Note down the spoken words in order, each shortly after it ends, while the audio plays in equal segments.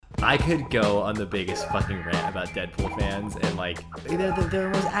I could go on the biggest fucking rant about Deadpool fans, and like they're the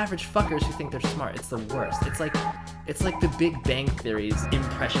most average fuckers who think they're smart. It's the worst. It's like the Big Bang Theory's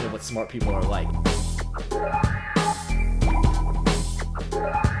impression of what smart people are like.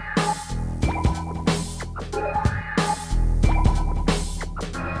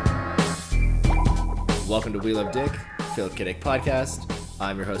 Welcome to We Love Dick, Phil Kiddick podcast.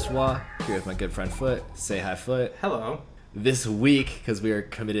 I'm your host Wah, here with my good friend Foot. Say hi, Foot. Hello. This week, because we are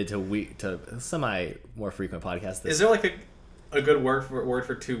committed to semi more frequent podcasts. Is there like a good word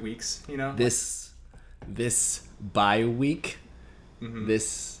for 2 weeks? You know, this bye week,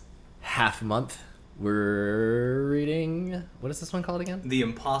 this half month, we're reading. What is this one called again? The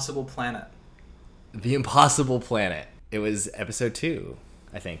Impossible Planet. The Impossible Planet. It was episode 2,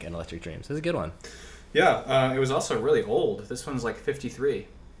 I think, in Electric Dreams. It was a good one. Yeah, it was also really old. This one's like 53.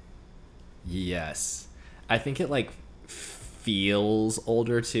 Yes, I think it like feels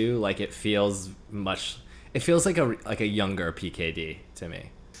older too. Like it feels like a younger PKD to me.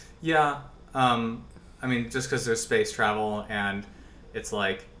 Yeah, I mean, just because there's space travel and it's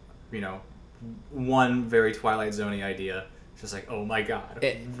like, you know, one very Twilight Zone-y idea. It's just like, oh my god,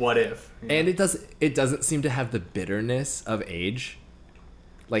 what if? You know? And it doesn't seem to have the bitterness of age.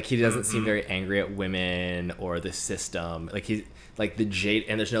 Like he doesn't seem very angry at women or the system. Like he's like the jade,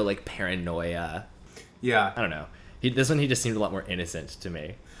 and there's no like paranoia. Yeah, I don't know. This one he just seemed a lot more innocent to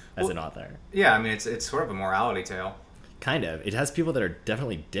me as an author. Yeah, I mean it's sort of a morality tale. Kind of. It has people that are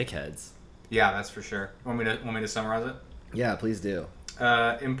definitely dickheads. Yeah, that's for sure. Want me to summarize it? Yeah, please do.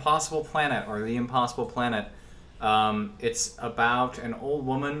 Impossible Planet, or The Impossible Planet. It's about an old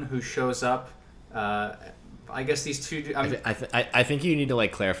woman who shows up. I guess these two... I think you need to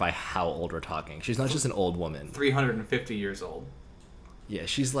like clarify how old we're talking. She's not just an old woman. 350 years old. Yeah,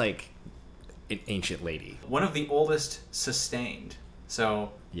 she's like an ancient lady. One of the oldest sustained.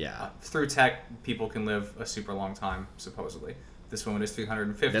 So yeah, through tech, people can live a super long time, supposedly. This woman is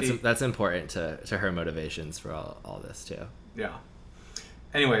 350. That's important to her motivations for all this too. Yeah.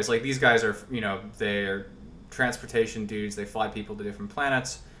 Anyways, like these guys are, you know, they're transportation dudes. They fly people to different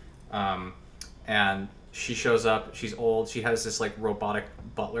planets. And she shows up. She's old. She has this like robotic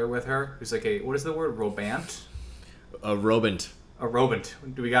butler with her, who's like what is the word? Robant? A robant. A robant.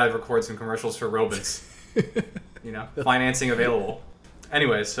 Do we gotta record some commercials for robants? You know, financing available.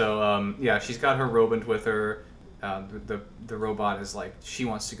 Anyway, so yeah, she's got her robant with her. The robot is like, she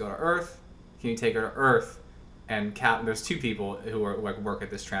wants to go to Earth. Can you take her to Earth? And there's two people who are like work at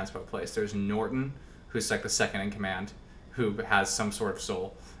this transport place. There's Norton, who's like the second in command, who has some sort of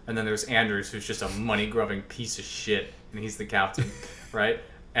soul. And then there's Anders, who's just a money-grubbing piece of shit, and he's the captain, right?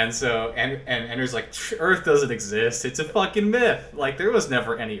 And so, and Anders like, Earth doesn't exist. It's a fucking myth. Like, there was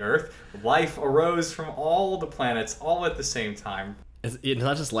never any Earth. Life arose from all the planets, all at the same time. It's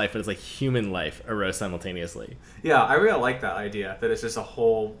not just life, but it's like human life arose simultaneously. Yeah, I really like that idea, that it's just a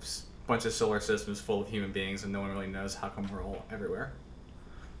whole bunch of solar systems full of human beings, and no one really knows how come we're all everywhere.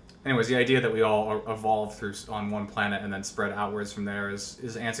 Anyways, the idea that we all evolved on one planet and then spread outwards from there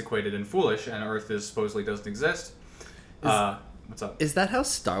is antiquated and foolish, and Earth supposedly doesn't exist. What's up? Is that how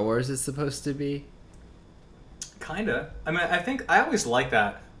Star Wars is supposed to be? Kinda. I mean, I always like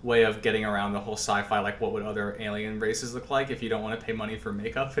that way of getting around the whole sci-fi, like what would other alien races look like if you don't want to pay money for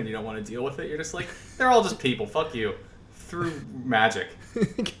makeup and you don't want to deal with it. You're just like, they're all just people, fuck you. Through magic.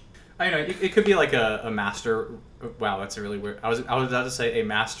 I know, it could be like a master... Wow, that's a really weird... I was about to say a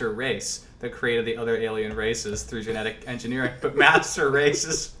master race that created the other alien races through genetic engineering, but master race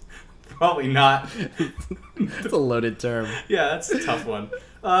is probably not... That's a loaded term. Yeah, that's a tough one.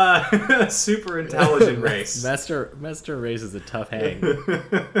 Super intelligent race. Master race is a tough hang.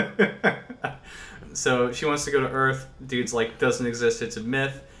 So she wants to go to Earth. Dude's like, doesn't exist, it's a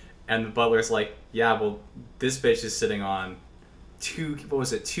myth. And the butler's like, yeah, well, this bitch is sitting on 2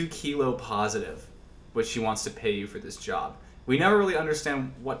 kilo positive, which she wants to pay you for this job. We never really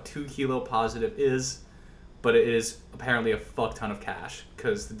understand what 2 kilo positive is, but it is apparently a fuck ton of cash,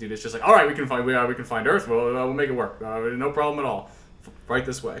 because the dude is just like, all right, we can find Earth. We'll make it work. No problem at all. Right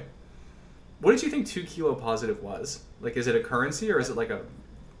this way. What did you think 2 kilo positive was? Like, is it a currency, or is it like a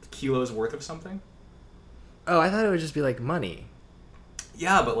kilo's worth of something? Oh, I thought it would just be like money.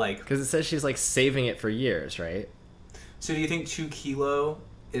 Yeah, but like... Because it says she's like saving it for years, right? So do you think 2 kilo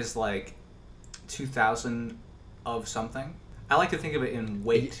is like 2,000 of something? I like to think of it in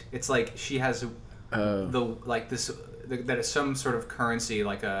weight. It's like she has that it's some sort of currency,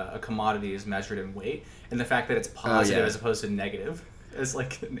 like a commodity is measured in weight, and the fact that it's positive as opposed to negative is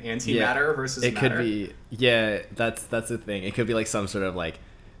like an antimatter versus it matter. Could be. Yeah, that's the thing. It could be like some sort of like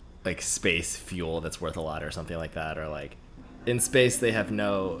space fuel that's worth a lot or something like that, or like in space they have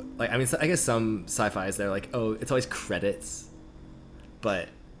no like. I mean, I guess some sci-fi's they're like, oh, it's always credits, but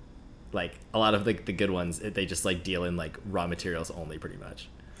like a lot of the good ones, they just like deal in like raw materials only, pretty much.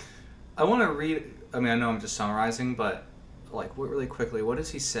 I want to read. I mean, I know I'm just summarizing, but like really quickly, what does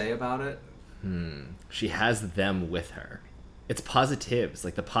he say about it? She has them with her. It's positives.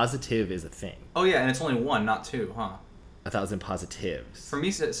 Like the positive is a thing. Oh yeah, and it's only one, not two, huh? I thought it was in positives. For me,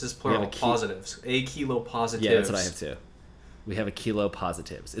 it says plural positives. A kilo positives. Yeah, that's what I have too. We have a kilo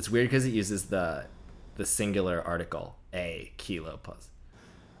positives. It's weird because it uses the singular article, a kilo pos.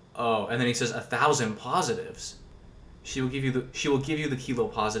 Oh, and then he says 1,000 positives. She will give you the kilo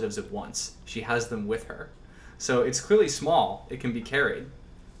positives at once. She has them with her, so it's clearly small. It can be carried.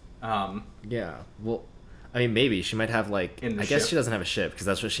 Yeah. Well, I mean, maybe she might have like. I guess ship. she doesn't have a ship because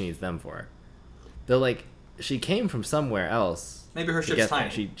that's what she needs them for. Though, like, she came from somewhere else. Maybe her ship's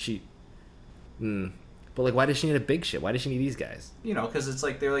tiny. But like, why does she need a big ship? Why does she need these guys? You know, because it's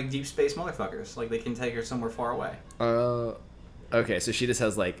like they're like deep space motherfuckers. Like they can take her somewhere far away. Okay, so she just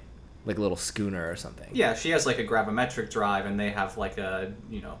has like a little schooner or something. Yeah, she has like a gravimetric drive, and they have like a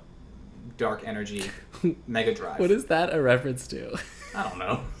dark energy mega drive. What is that a reference to? I don't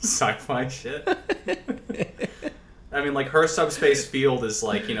know, sci-fi shit. I mean, like her subspace field is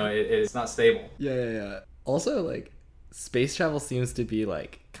like it's not stable. Yeah. Also, like space travel seems to be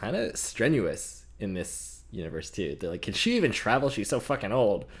like kind of strenuous in this universe too. They're like, can she even travel? She's so fucking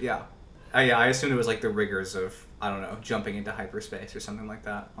old. Yeah. I assumed it was like the rigors of, I don't know, jumping into hyperspace or something like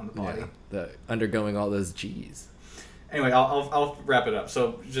that on the body. Yeah, the undergoing all those G's. Anyway, I'll wrap it up.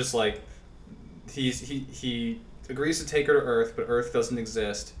 So just like he agrees to take her to Earth, but Earth doesn't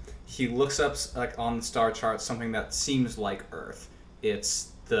exist. He looks up like on the star chart something that seems like Earth.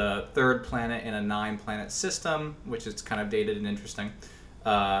 It's the third planet in a 9-planet system, which is kind of dated and interesting.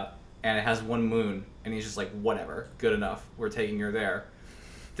 And it has one moon, and he's just like, whatever, good enough. We're taking her there.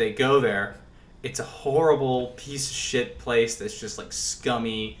 They go there. It's a horrible piece of shit place that's just like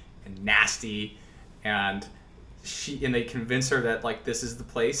scummy and nasty, and they convince her that like this is the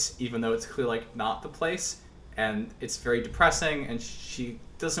place, even though it's clearly like not the place, and it's very depressing. And she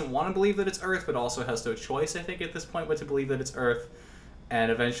doesn't want to believe that it's Earth, but also has no choice, I think, at this point, but to believe that it's Earth. And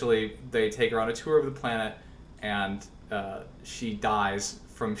eventually, they take her on a tour of the planet, and she dies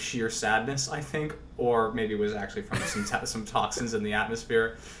from sheer sadness, I think, or maybe it was actually from some toxins in the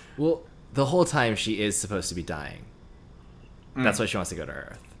atmosphere. Well, the whole time she is supposed to be dying. That's why she wants to go to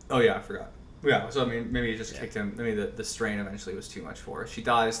Earth. Oh yeah, I forgot. Yeah, so I mean, maybe it just kicked him. Maybe the strain eventually was too much for her. She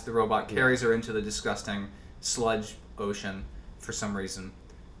dies. The robot carries her into the disgusting sludge ocean for some reason,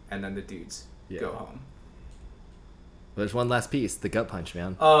 and then the dudes go home. There's one last piece, the gut punch,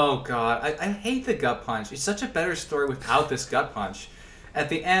 man. Oh god, I hate the gut punch. It's such a better story without this gut punch. At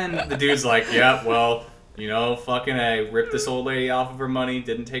the end, the dude's like, yeah, well, fucking A, ripped this old lady off of her money,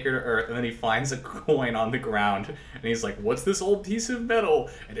 didn't take her to Earth, and then he finds a coin on the ground, and he's like, what's this old piece of metal?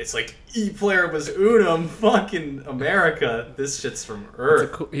 And it's like, E pluribus unum, fucking America, this shit's from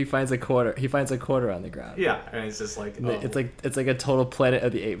Earth. He finds a quarter on the ground. Yeah, and it's just like, oh. It's like a total Planet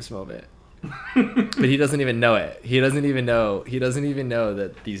of the Apes moment. But he doesn't even know it. He doesn't even know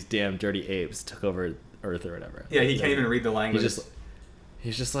that these damn dirty apes took over Earth or whatever. Yeah, he can't even read the language.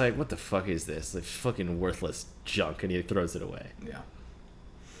 He's just like, what the fuck is this? Like fucking worthless junk, and he throws it away. Yeah.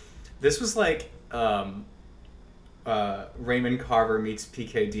 This was like Raymond Carver meets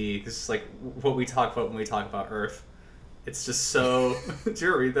PKD. This is like what we talk about when we talk about Earth. It's just so. Did you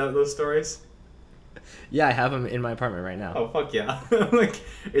ever read those stories? Yeah, I have them in my apartment right now. Oh fuck yeah! Like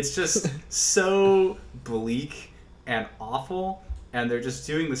it's just so bleak and awful, and they're just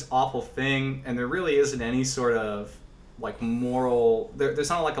doing this awful thing, and there really isn't any sort of like moral. There's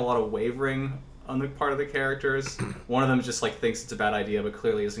not like a lot of wavering on the part of the characters. One of them just like thinks it's a bad idea, but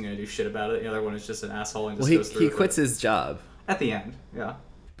clearly isn't going to do shit about it. The other one is just an asshole and just goes through. He quits his job at the end. Yeah.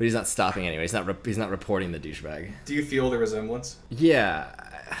 But he's not stopping anyway. He's not reporting the douchebag. Do you feel the resemblance? Yeah.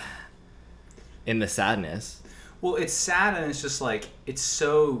 In the sadness. Well, it's sad, and it's just like it's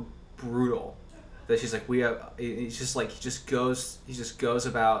so brutal that she's like, we have. It's just like he just goes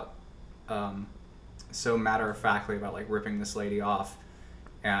about so matter of factly about like ripping this lady off,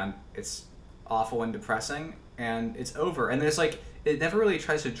 and it's awful and depressing, and it's over. And there's like it never really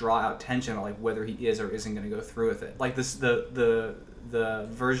tries to draw out tension on like whether he is or isn't going to go through with it. Like this the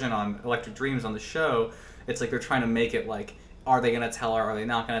version on Electric Dreams on the show, it's like they're trying to make it like, are they going to tell her? Are they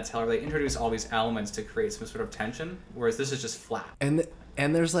not going to tell her? They introduce all these elements to create some sort of tension, whereas this is just flat. And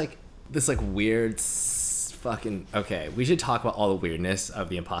there's like this like weird fucking. Okay, we should talk about all the weirdness of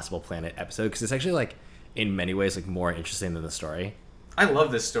the Impossible Planet episode, because it's actually like in many ways like more interesting than the story. I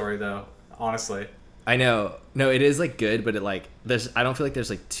love this story though, honestly. I know. No, it is like good, but it like there's. I don't feel like there's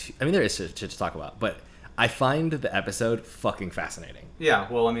like. I mean, there is shit to talk about, but I find the episode fucking fascinating. Yeah.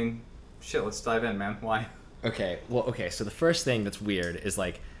 Well, I mean, shit. Let's dive in, man. Why? Okay. Well, okay. So the first thing that's weird is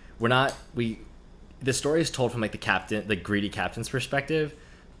like the story is told from like the greedy captain's perspective,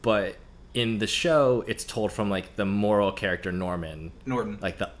 but in the show it's told from like the moral character Norton,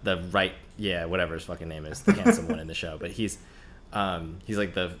 like the right, yeah, whatever his fucking name is, the handsome one in the show, but he's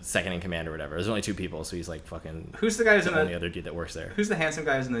like the second in command or whatever. There's only 2 people, so he's like fucking. Who's the guy who's the in only other dude that works there? Who's the handsome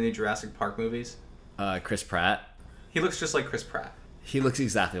guy who's in the new Jurassic Park movies? Chris Pratt. He looks just like Chris Pratt. He looks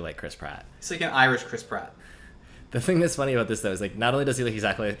exactly like Chris Pratt. He's like an Irish Chris Pratt. The thing that's funny about this, though, is like not only does he look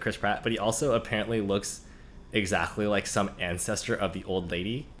exactly like Chris Pratt, but he also apparently looks exactly like some ancestor of the old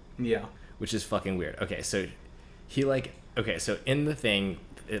lady. Yeah. Which is fucking weird. Okay, so so in the thing,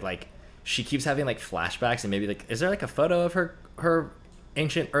 it like she keeps having like flashbacks, and maybe like is there like a photo of her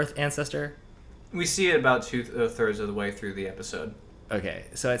ancient Earth ancestor? We see it about 2/3 of the way through the episode. Okay,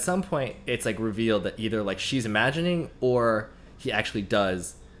 so at some point it's like revealed that either like she's imagining or he actually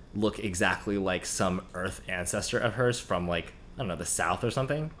does look exactly like some Earth ancestor of hers from like, I don't know, the South or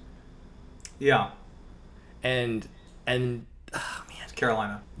something. Yeah. And oh man, it's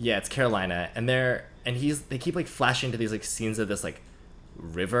Carolina. Yeah, it's Carolina, and they keep like flashing to these like scenes of this like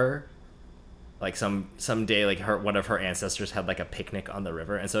river, like some day like one of her ancestors had like a picnic on the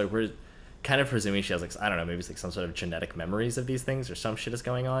river, and so we're kind of presuming she has like, I don't know, maybe it's like some sort of genetic memories of these things or some shit is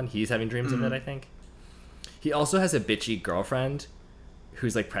going on. He's having dreams of it, I think. He also has a bitchy girlfriend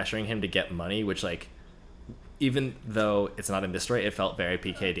who's like pressuring him to get money, which like, even though it's not in this story, it felt very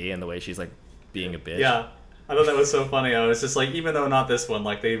PKD in the way she's like being a bitch. Yeah, I thought that was so funny. I was just like, even though not this one,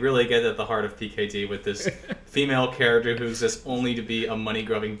 like they really get at the heart of PKD with this female character who exists only to be a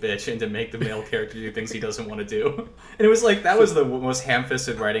money-grubbing bitch and to make the male character do things he doesn't want to do. And it was like, that was the most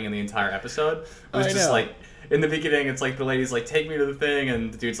ham-fisted writing in the entire episode. It was just like, in the beginning, it's like the lady's like, take me to the thing,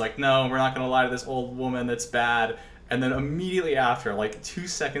 and the dude's like, no, we're not going to lie to this old woman that's bad. And then immediately after, like 2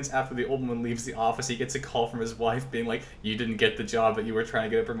 seconds after the old woman leaves the office, he gets a call from his wife being like, you didn't get the job that you were trying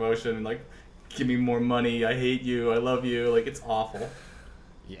to get a promotion, and like, give me more money, I hate you, I love you. Like, it's awful.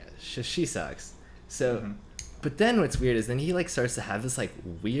 Yeah, she sucks. So, but then what's weird is then he like starts to have this like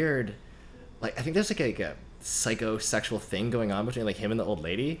weird, like I think there's like a psychosexual thing going on between like him and the old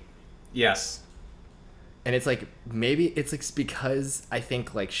lady. Yes. And it's like, maybe it's like because I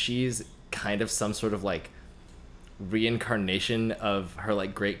think like she's kind of some sort of like reincarnation of her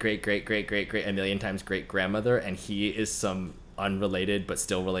like great a million times great grandmother, and he is some unrelated but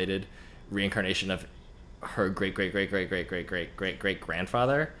still related reincarnation of her great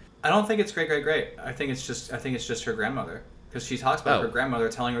grandfather. I don't think it's great. I think it's just her grandmother, because she talks about her grandmother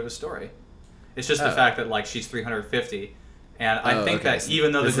telling her the story. It's just the fact that like she's 350, and I think that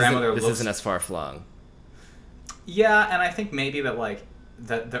even though the grandmother this isn't as far flung. Yeah, and I think maybe that like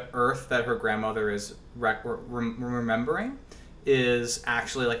that the Earth that her grandmother is remembering is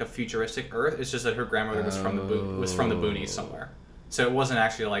actually like a futuristic Earth. It's just that her grandmother was from the boonies somewhere, so it wasn't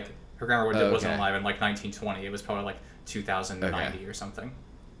actually like her grandmother wasn't alive in like 1920. It was probably like 2090 or something.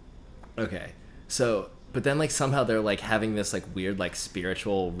 Okay. So, but then like somehow they're like having this like weird like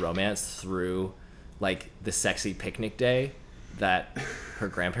spiritual romance through like the sexy picnic day that her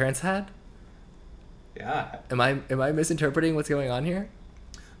grandparents had. Yeah. Am I misinterpreting what's going on here?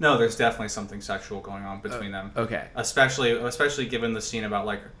 No, there's definitely something sexual going on between them. Okay. Especially given the scene about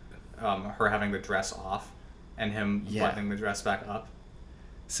like her having the dress off and him buttoning the dress back up.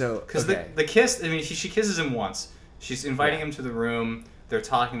 So because the kiss, I mean, she kisses him once. She's inviting him to the room. They're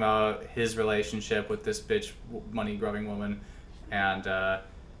talking about his relationship with this bitch money grubbing woman, and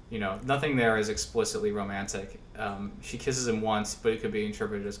nothing there is explicitly romantic. She kisses him once, but it could be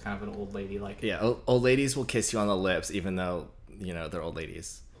interpreted as kind of an old lady like. Yeah, old ladies will kiss you on the lips, even though they're old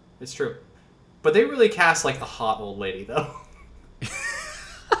ladies. It's true, but they really cast like a hot old lady though.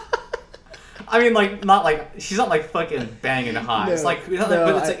 I mean, like not like she's not like fucking banging hot. No, it's like,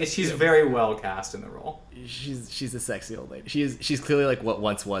 she's very well cast in the role. She's a sexy old lady. She's clearly like what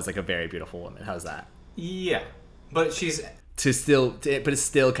once was like a very beautiful woman. How's that? Yeah, but she's but it's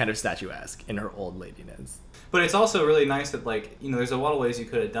still kind of statuesque in her old ladiness. But it's also really nice that like there's a lot of ways you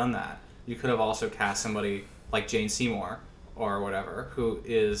could have done that. You could have also cast somebody like Jane Seymour or whatever, who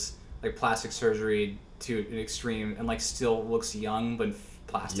is like plastic surgery to an extreme and like still looks young but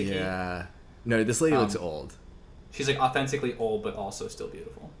plasticky. Yeah. No, this lady looks old. She's like authentically old but also still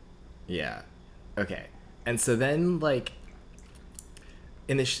beautiful. Yeah. Okay. And so then like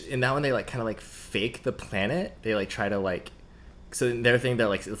in that one they like kind of like fake the planet. They like try to like, so in their thing they're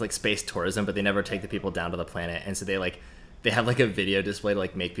like, it's like space tourism, but they never take the people down to the planet, and so they like they have like a video display to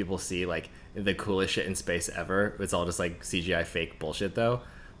like make people see like the coolest shit in space ever. It's all just like CGI fake bullshit though,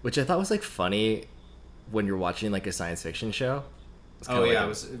 which I thought was like funny when you're watching like a science fiction show. Oh yeah, it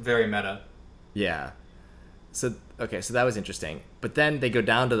was very meta. Yeah. So okay, so that was interesting. But then they go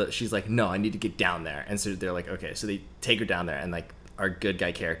down to the. She's like, no, I need to get down there, and so they're like, okay, so they take her down there, and like our good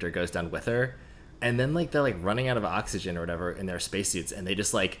guy character goes down with her, and then like they're like running out of oxygen or whatever in their spacesuits, and they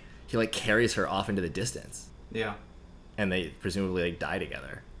just like he like carries her off into the distance. Yeah. And they presumably like die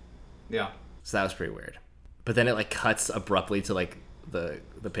together. Yeah. So that was pretty weird. But then it like cuts abruptly to like the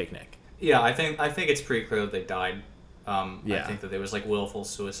picnic. Yeah, I think it's pretty clear that they died. Yeah. I think that there was like willful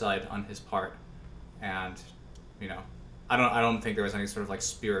suicide on his part, and you know, I don't think there was any sort of like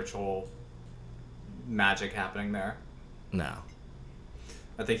spiritual magic happening there. No.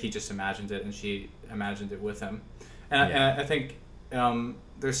 I think he just imagined it, and she imagined it with him. And I think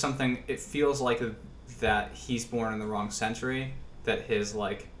there's something. It feels like that he's born in the wrong century. That his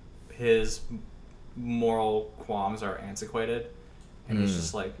moral qualms are antiquated, and he's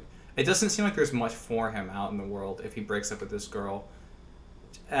just like. It doesn't seem like there's much for him out in the world if he breaks up with this girl.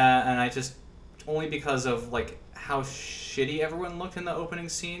 And I just only because of like how shitty everyone looked in the opening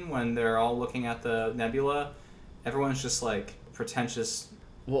scene when they're all looking at the nebula. Everyone's just like pretentious.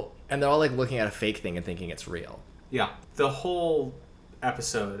 Well, and they're all like looking at a fake thing and thinking it's real. Yeah. The whole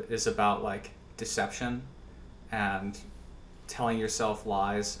episode is about like deception and telling yourself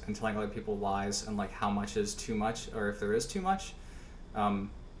lies and telling other people lies and like how much is too much or if there is too much.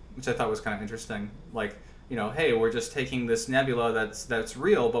 Which I thought was kind of interesting. Like, you know, hey, we're just taking this nebula that's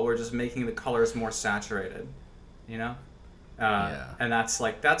real, but we're just making the colors more saturated, you know? And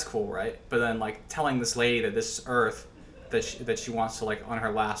that's cool, right? But then, like, telling this lady that this is Earth that she wants to, like, on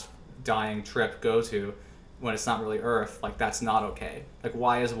her last dying trip go to, when it's not really Earth, like, that's not okay. Like,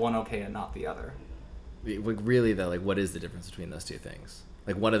 why is one okay and not the other? Really, though, like, what is the difference between those two things?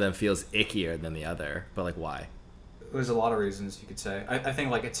 Like, one of them feels ickier than the other, but, like, why? There's a lot of reasons you could say. I think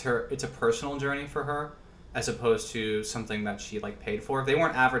like it's a personal journey for her, as opposed to something that she like paid for. If they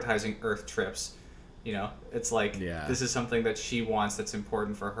weren't advertising Earth trips, you know, it's like this is something that she wants that's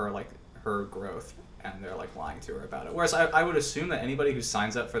important for her, like her growth, and they're like lying to her about it. Whereas I would assume that anybody who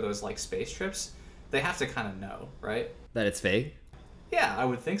signs up for those like space trips, they have to kind of know, right? That it's fake? Yeah, I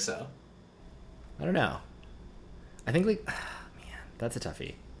would think so. I don't know. I think like, man, that's a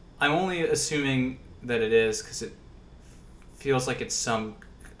toughie. I'm only assuming that it is because it feels like it's some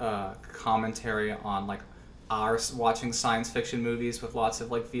commentary on like our watching science fiction movies with lots of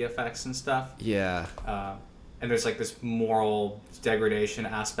like VFX and stuff. Yeah. And there's like this moral degradation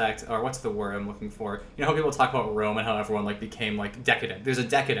aspect, or what's the word I'm looking for? You know how people talk about Rome and how everyone like became like decadent. There's a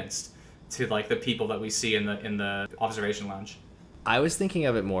decadence to like the people that we see in the observation lounge. I was thinking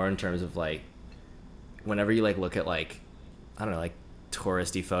of it more in terms of like whenever you like look at like I don't know like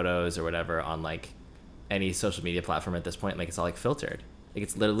touristy photos or whatever on like any social media platform at this point, like it's all like filtered, like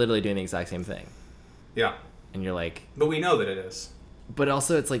it's literally doing the exact same thing. Yeah. And you're like, but we know that it is. But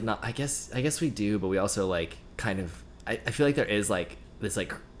also it's like not. I guess we do, but we also like kind of. I feel like there is like this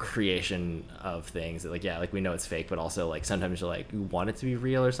like creation of things that like like we know it's fake, but also like sometimes you're like you want it to be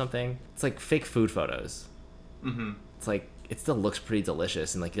real or something. It's like fake food photos. Mm-hmm. It's like it still looks pretty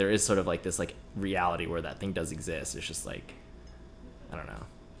delicious, and like there is sort of like this like reality where that thing does exist. It's just like I don't know.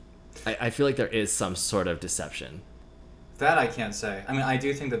 I feel like there is some sort of deception. That I can't say. I mean, I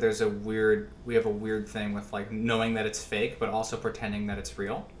do think that we have a weird thing with like knowing that it's fake, but also pretending that it's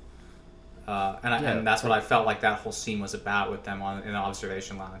real. And that's what I felt like that whole scene was about with them in the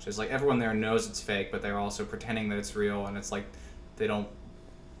observation lounge. Is like everyone there knows it's fake, but they're also pretending that it's real, and it's like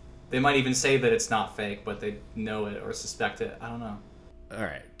they might even say that it's not fake, but they know it or suspect it. I don't know. All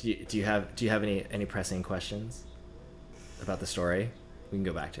right. Do you have any pressing questions about the story? We can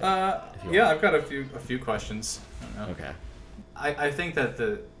go back to it. I've got a few questions. I don't know. Okay. I think that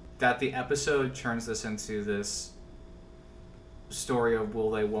the episode turns this into this story of will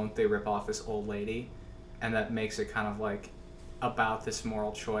they, won't they rip off this old lady, and that makes it kind of like about this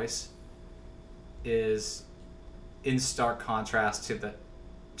moral choice is in stark contrast to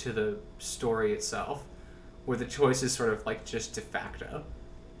the story itself, where the choice is sort of like just de facto.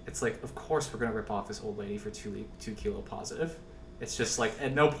 It's like, of course we're gonna rip off this old lady for 2 kilo positive. It's just like,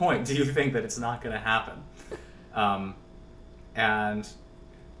 at no point do you think that it's not going to happen. And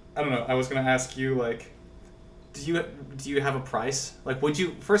I don't know, I was going to ask you, like, do you have a price? Like,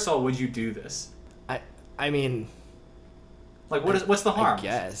 first of all, would you do this? I mean... Like, what's the harm? I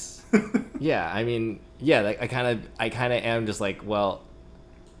guess. Yeah, I mean, yeah, like, I kind of am just like, well,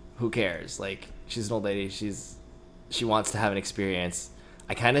 who cares? Like, she's an old lady, she wants to have an experience.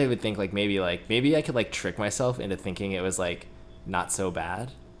 I kind of would think like maybe I could like trick myself into thinking it was like not so bad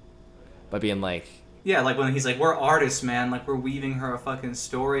by being like, yeah, like when he's like, we're artists, man, like we're weaving her a fucking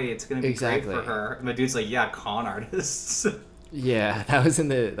story, it's gonna be Exactly. great for her, and the dude's like, yeah, con artists. yeah, that was in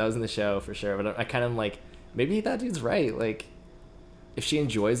the show for sure. But I kind of like, maybe that dude's right. Like, if she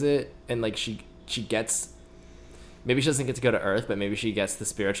enjoys it and like she gets, maybe she doesn't get to go to Earth, but maybe she gets the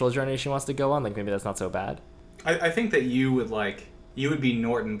spiritual journey she wants to go on. Like maybe that's not so bad. I think that you would be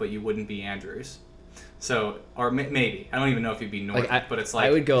Norton, but you wouldn't be Andrews. So, or maybe I don't even know if you'd be Norton, Like, but it's like I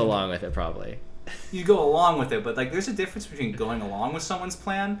would go along with it probably. You go along with it, but like there's a difference between going along with someone's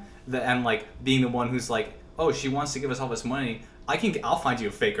plan and like being the one who's like, oh, she wants to give us all this money. I'll find you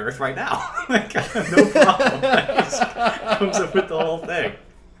a fake Earth right now. Like I have no problem. That just comes up with the whole thing.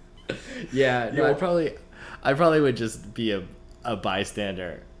 Yeah, no, I probably would just be a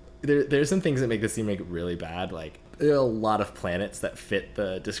bystander. There's some things that make this seem like really bad. Like there are a lot of planets that fit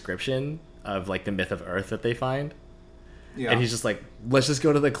the description of like the myth of Earth that they find. Yeah. And he's just like, let's just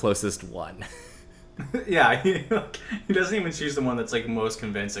go to the closest one. Yeah, he doesn't even choose the one that's like most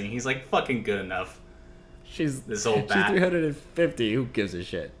convincing. He's like fucking good enough. She's This old bat. She's 350. Who gives a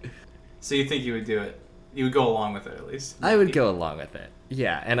shit? So you think you would do it? You would go along with it at least. I would go along with it.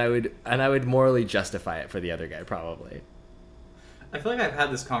 Yeah, and I would morally justify it for the other guy probably. I feel like I've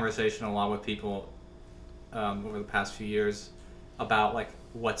had this conversation a lot with people over the past few years about like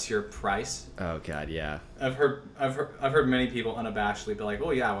what's your price. Oh god, yeah. I've heard many people unabashedly be like,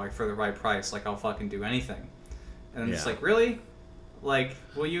 oh yeah, like for the right price, like I'll fucking do anything. And I'm just like, really? Like,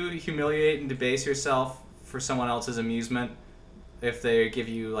 will you humiliate and debase yourself for someone else's amusement if they give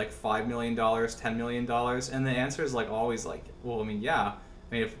you like $5 million, $10 million? And the answer is like always like, well, I mean, yeah.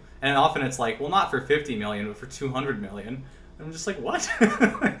 I mean, and often it's like, well, not for 50 million, but for 200 million. I'm just like, what?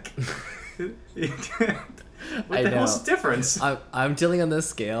 Like, what the hell's the difference? I'm dealing on the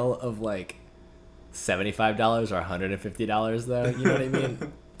scale of like $75 or $150 though. You know what I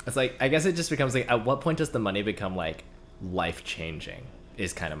mean? It's like, I guess it just becomes like, at what point does the money become like life changing?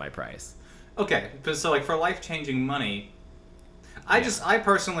 Is kind of my price. Okay, but so like for life changing money, I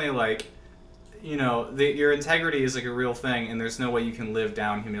personally like, you know, your integrity is like a real thing, and there's no way you can live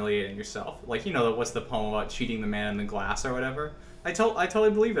down humiliating yourself. Like, you know, what's the poem about cheating the man in the glass or whatever? I totally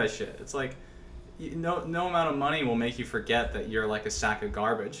believe that shit. It's like, no amount of money will make you forget that you're like a sack of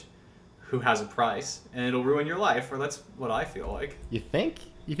garbage who has a price, and it'll ruin your life, or that's what I feel like. You think?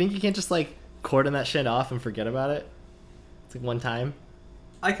 You think you can't just like cordon that shit off and forget about it? It's like one time.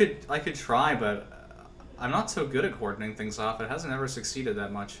 I could try, but I'm not so good at cordoning things off. It hasn't ever succeeded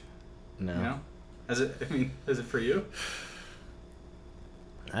that much. No. You know? Is it for you?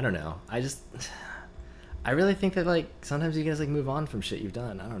 I don't know. I really think that like sometimes you guys like move on from shit you've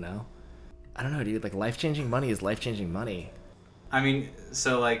done. I don't know, dude. Like life-changing money is life-changing money. I mean,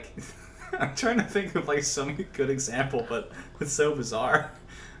 so like, I'm trying to think of like some good example, but it's so bizarre.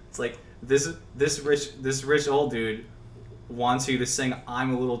 It's like this rich old dude wants you to sing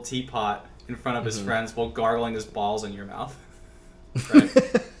 "I'm a Little Teapot" in front of his friends while gargling his balls in your mouth. Right.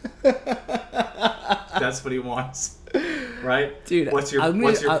 That's what he wants, right? Dude, what's your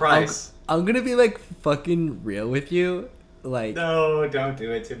price? I'm gonna be like fucking real with you, like. No, don't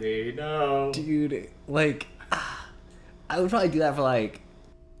do it to me. No, dude. Like, I would probably do that for like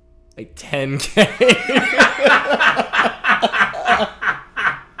 10K.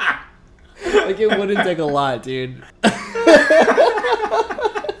 Like it wouldn't take a lot, dude.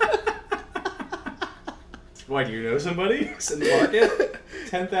 Why, do you know somebody who's in the market?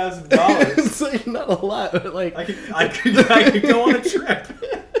 $10,000. It's like not a lot, but like I could go on a trip.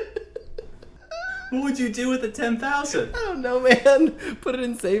 What would you do with the $10,000? I don't know, man. Put it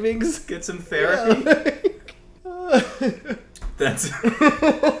in savings. Get some therapy. Yeah. That's.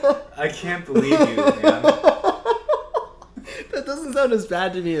 I can't believe you, man. That doesn't sound as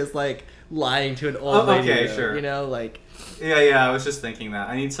bad to me as like lying to an old lady. Okay, though, sure. You know, like. Yeah. I was just thinking that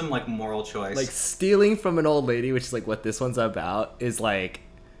I need some like moral choice. Like stealing from an old lady, which is like what this one's about, is like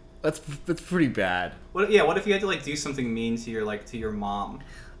that's pretty bad. What if you had to like do something mean to your mom?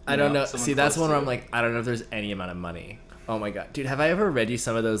 I don't know. See, that's one where I'm like, I don't know if there's any amount of money. Oh my god, dude, have I ever read you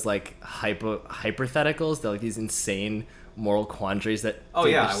some of those like hypotheticals? They're like these insane moral quandaries that. Oh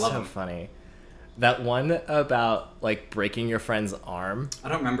dude, yeah, I love them. Funny. That one about like breaking your friend's arm. I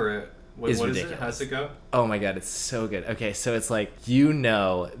don't remember it. What ridiculous. Is it? How does it go? Oh my god, it's so good. Okay, so it's like, you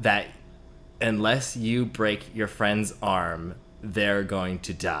know that unless you break your friend's arm, they're going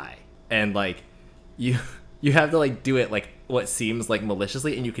to die, and like you have to like do it like what seems like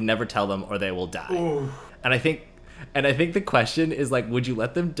maliciously, and you can never tell them or they will die. Ooh. And I think the question is like, would you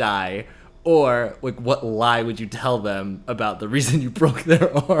let them die, Or like, what lie would you tell them about the reason you broke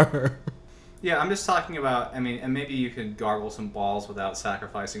their arm? Yeah, I'm just talking about, I mean, and maybe you could gargle some balls without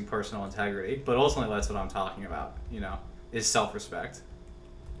sacrificing personal integrity, but ultimately that's what I'm talking about, is self-respect.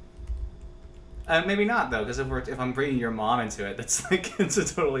 Maybe not, though, because if I'm bringing your mom into it, that's like, it's a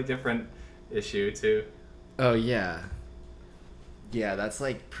totally different issue, too. Oh, yeah. Yeah, that's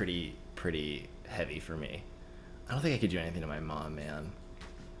like pretty heavy for me. I don't think I could do anything to my mom, man.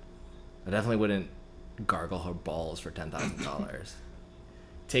 I definitely wouldn't gargle her balls for $10,000.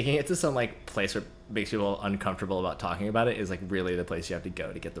 Taking it to some like place where it makes people uncomfortable about talking about it is like really the place you have to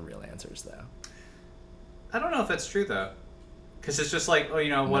go to get the real answers, though. I don't know if that's true, though, because it's just like,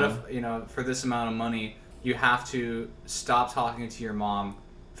 what if for this amount of money you have to stop talking to your mom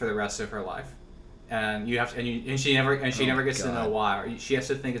for the rest of her life, and you have to, and she never gets to know why, or she has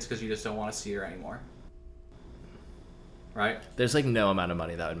to think it's because you just don't want to see her anymore. Right? There's like no amount of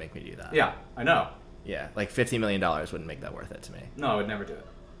money that would make me do that. Yeah, I know. Yeah, like $50 million wouldn't make that worth it to me. No, I would never do it.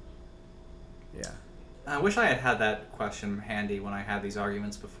 Yeah. I wish I had had that question handy when I had these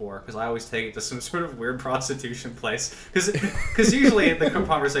arguments before, because I always take it to some sort of weird prostitution place. Because usually the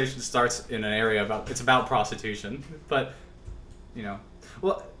conversation starts in an area it's about prostitution, but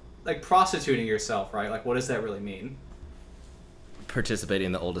well, like prostituting yourself, right? Like, what does that really mean? Participating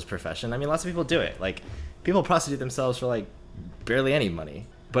in the oldest profession. I mean, lots of people do it. Like, people prostitute themselves for like barely any money.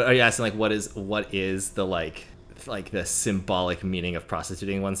 But are you asking like what is the like the symbolic meaning of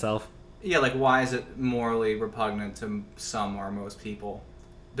prostituting oneself? Yeah, like why is it morally repugnant to some or most people?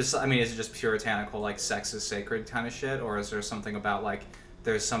 I mean, is it just puritanical, like sex is sacred kind of shit, or is there something about like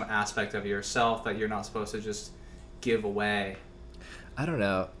there's some aspect of yourself that you're not supposed to just give away? I don't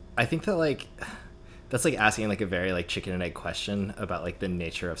know. I think that like that's like asking like a very like chicken and egg question about like the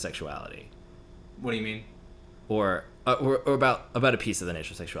nature of sexuality. What do you mean? Or about a piece of the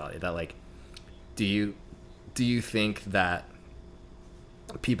nature of sexuality, that like do you think that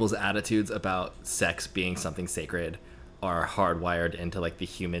people's attitudes about sex being something sacred are hardwired into like the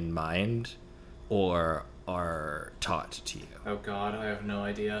human mind or are taught to you? Oh God, I have no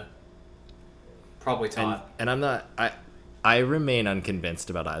idea. Probably taught. And I'm not. I remain unconvinced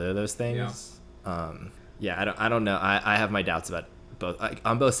about either of those things. Yeah. I don't know. I have my doubts about both.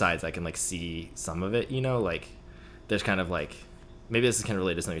 On both sides, I can like see some of it. Like there's kind of like, maybe this is kind of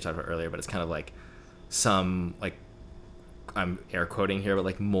related to something we talked about earlier, but it's kind of like some like, I'm air quoting here, but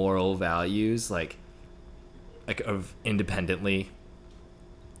like moral values like of independently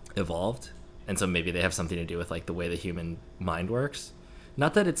evolved, and so maybe they have something to do with like the way the human mind works.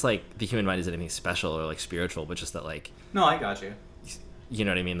 Not that it's like the human mind is anything special or like spiritual, but just that like, no, I got you. You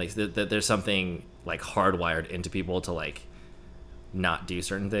know what I mean? Like there's something like hardwired into people to like not do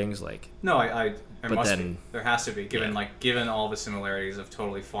certain things. Like no, there must be. There has to be, given all the similarities of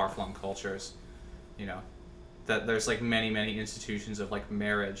totally far-flung cultures, that there's like many institutions of like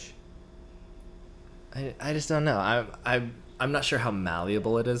marriage. I just don't know. I'm not sure how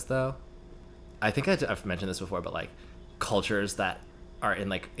malleable it is, though. I think I've mentioned this before, but like cultures that are in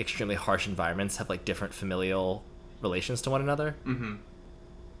like extremely harsh environments have like different familial relations to one another. Mm-hmm.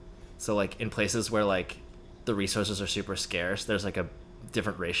 So like in places where like the resources are super scarce, there's like a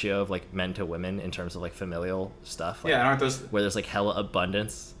different ratio of like men to women in terms of like familial stuff. Like, yeah, and aren't those where there's like hella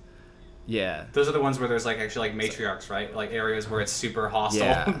abundance? Yeah, those are the ones where there's like actually like matriarchs, right? Like areas where it's super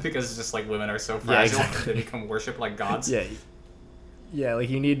hostile because it's just like women are so fragile, they become worshipped like gods. Yeah, like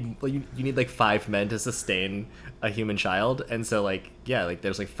you need like 5 men to sustain a human child, and so like like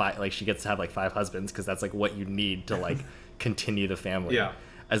there's like 5, like she gets to have like 5 husbands because that's like what you need to like continue the family. Yeah.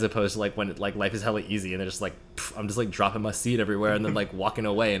 As opposed to like when like life is hella easy and they're just like, I'm just like dropping my seed everywhere and then like walking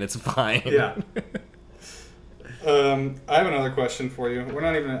away and it's fine. Yeah. I have another question for you. We're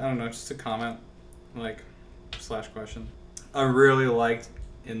not even, I don't know, just a comment, like, / question. I really liked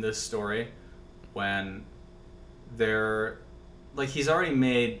in this story when they're, like, he's already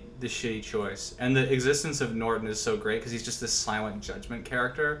made the shitty choice. And the existence of Norton is so great because he's just this silent judgment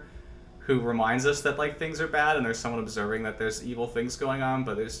character who reminds us that, like, things are bad and there's someone observing that there's evil things going on,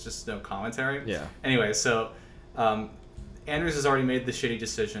 but there's just no commentary. Yeah. Anyway, so Andrews has already made the shitty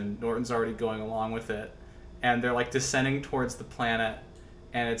decision. Norton's already going along with it. And they're like descending towards the planet,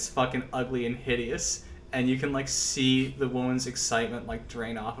 and it's fucking ugly and hideous. And you can like see the woman's excitement like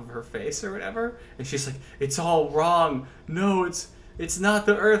drain off of her face or whatever. And she's like, "It's all wrong. No, it's not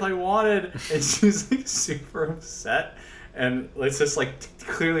the Earth I wanted." And she's like super upset, and it's just like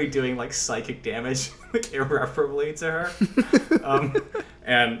clearly doing like psychic damage like irreparably to her.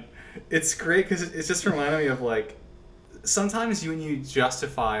 And it's great because it's just reminding me of like sometimes when you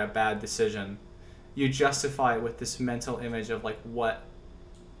justify a bad decision, you justify it with this mental image of like what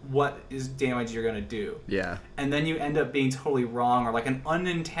what is damage you're gonna do. Yeah. And then you end up being totally wrong, or like an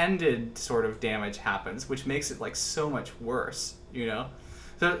unintended sort of damage happens, which makes it like so much worse, you know?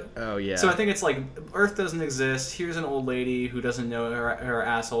 So, Oh yeah. So I think it's like, Earth doesn't exist. Here's an old lady who doesn't know her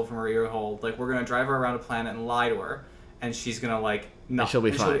asshole from her ear hole. Like, we're gonna drive her around a planet and lie to her, and she's gonna like not. And she'll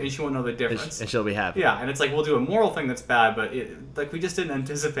be fine. And she won't know the difference. And she'll be happy. Yeah, and it's like, we'll do a moral thing that's bad, but like we just didn't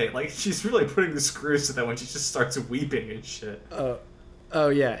anticipate. Like, she's really putting the screws to that when she just starts weeping and shit. Oh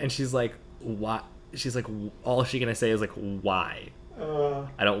yeah, and she's like, why? She's like, all she gonna say is like, why?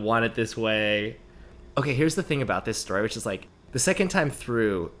 I don't want it this way. Okay, here's the thing about this story, which is like, the second time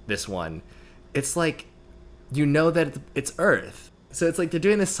through this one, it's like, you know that it's Earth. So it's like they're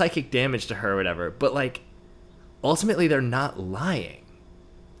doing this psychic damage to her or whatever, but like, ultimately they're not lying.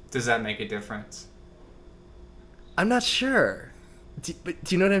 Does that make a difference? I'm not sure. Do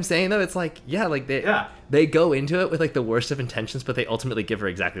you know what I'm saying though? It's like, yeah, like Yeah. they go into it with like the worst of intentions, but they ultimately give her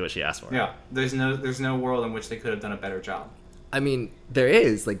exactly what she asked for. Yeah, there's no world in which they could have done a better job. I mean, there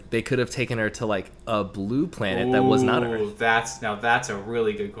is. Like, they could have taken her to, like, a blue planet that was not Earth. That's a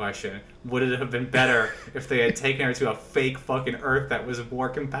really good question. Would it have been better if they had taken her to a fake fucking Earth that was more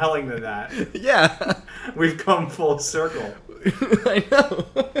compelling than that? Yeah. We've come full circle. I know.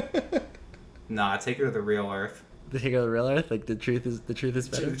 Nah, take her to the real Earth. They take her to the real Earth? Like, the truth is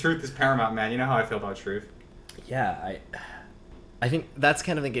better? The truth is paramount, man. You know how I feel about truth. Yeah, I think that's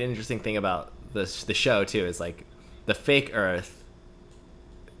kind of like an interesting thing about the show, too, is, like, the fake Earth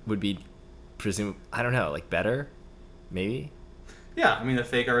would be, I don't know, like, better? Maybe? Yeah, I mean, the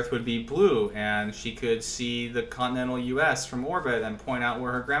fake Earth would be blue, and she could see the continental U.S. from orbit and point out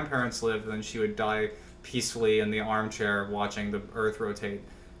where her grandparents lived, and then she would die peacefully in the armchair watching the Earth rotate.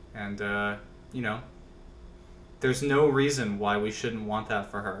 And, you know, there's no reason why we shouldn't want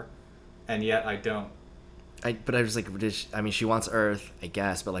that for her, and yet I don't. But I was like, she wants Earth, I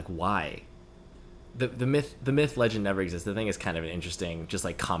guess, but, like, why? The myth legend never exists. The thing is kind of an interesting just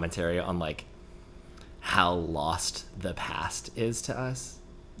like commentary on like how lost the past is to us.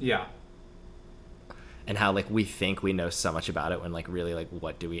 Yeah. And how like we think we know so much about it when like really like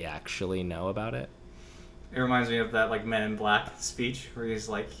what do we actually know about it? It reminds me of that like Men in Black speech where he's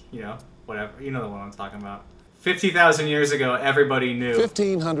like, you know, whatever, you know the one I'm talking about. 50,000 years ago, everybody knew.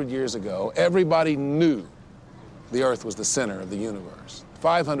 1,500 years ago, everybody knew the Earth was the center of the universe.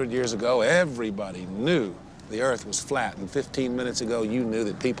 500 years ago, everybody knew the Earth was flat, and 15 minutes ago, you knew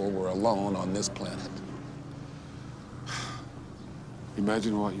that people were alone on this planet.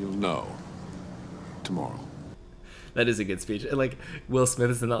 Imagine what you'll know tomorrow. That is a good speech. And like Will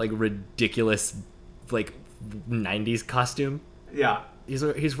Smith is in that like ridiculous like 90s costume. Yeah.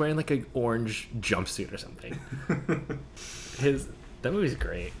 He's wearing like an orange jumpsuit or something. That movie's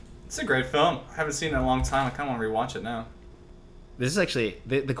great. It's a great film. I haven't seen it in a long time. I kind of want to rewatch it now. This is actually,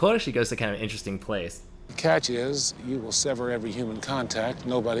 the quote actually goes to kind of an interesting place. The catch is, you will sever every human contact.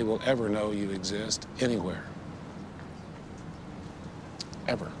 Nobody will ever know you exist anywhere.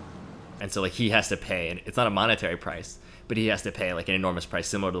 Ever. And so like he has to pay, and it's not a monetary price, but he has to pay like an enormous price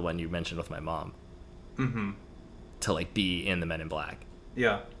similar to the one you mentioned with my mom. Mm-hmm. To like be in the Men in Black.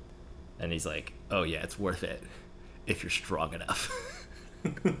 Yeah. And he's like, oh yeah, it's worth it if you're strong enough.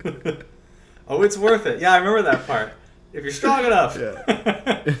 Oh, it's worth it. Yeah, I remember that part. If you're strong enough.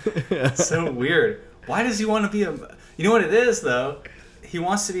 Yeah. So weird. Why does he want to be a... You know what it is, though? He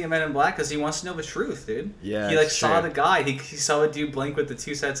wants to be a Men in Black because he wants to know the truth, dude. Yeah, he like it's saw true. the guy. He saw a dude blink with the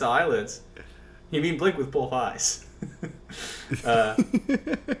two sets of eyelids. You mean blink with both eyes. God,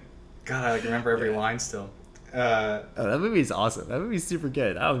 I like remember every line still. Oh, that movie's awesome. That movie's super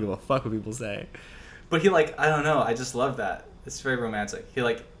good. I don't give a fuck what people say. But he like, I don't know. I just love that. It's very romantic.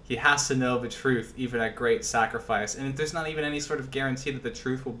 He has to know the truth, even at great sacrifice. And there's not even any sort of guarantee that the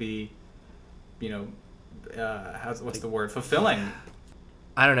truth will be, you know, what's the word? Fulfilling.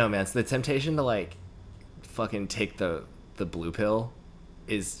 I don't know, man. So the temptation to like fucking take the blue pill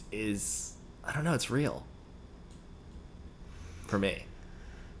is I don't know, it's real. For me.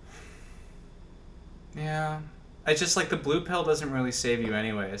 Yeah. It's just like the blue pill doesn't really save you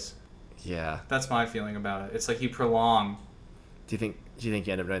anyways. Yeah. That's my feeling about it. It's like you prolong. Do you think you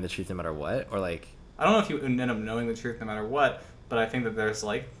end up knowing the truth no matter what? Or like I don't know if you end up knowing the truth no matter what, but I think that there's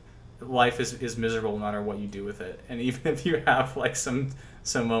like life is miserable no matter what you do with it. And even if you have like some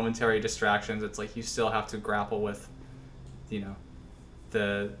momentary distractions, it's like you still have to grapple with, you know,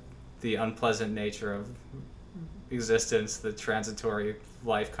 the unpleasant nature of existence, the transitory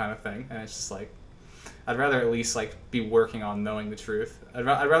life kind of thing. And it's just like I'd rather at least like be working on knowing the truth. I'd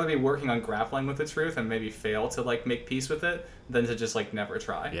rather be working on grappling with the truth and maybe fail to like make peace with it than to just like never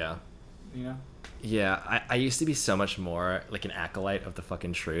try. yeah. You know? Yeah, I used to be so much more like an acolyte of the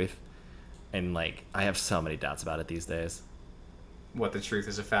fucking truth, and like I have so many doubts about it these days. What, the truth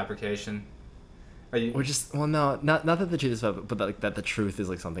is a fabrication? Are you? Or just, well, no, not that the truth is, but like that the truth is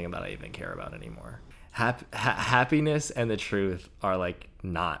like something that I even care about anymore. Happiness and the truth are like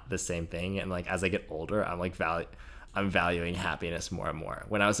not the same thing, and like as I get older, I'm valuing happiness more and more.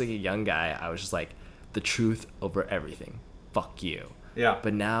 When I was like a young guy, I was just like the truth over everything. Fuck you. Yeah.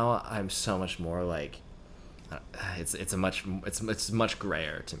 But now I'm so much more like it's much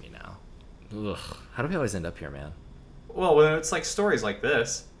grayer to me now. Ugh. How do we always end up here, man? Well, when it's like stories like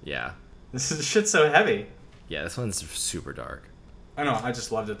this, Yeah. this shit's so heavy. Yeah, this one's super dark. I know. I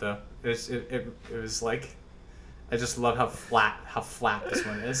just loved it though. It was like, I just love how flat this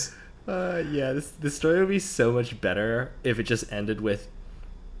one is. Yeah, this story would be so much better if it just ended with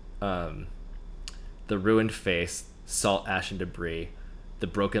the ruined face, salt, ash, and debris, the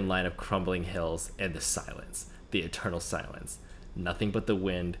broken line of crumbling hills, and the silence, the eternal silence. Nothing but the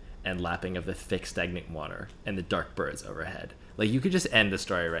wind and lapping of the thick, stagnant water, and the dark birds overhead. Like, you could just end the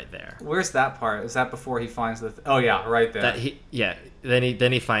story right there. Where's that part? Is that before he finds the? Oh yeah, right there.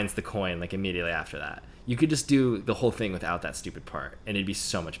 Then he finds the coin like immediately after that. You could just do the whole thing without that stupid part, and it'd be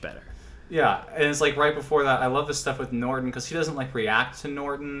so much better. Yeah, and it's like right before that. I love this stuff with Norton because he doesn't like react to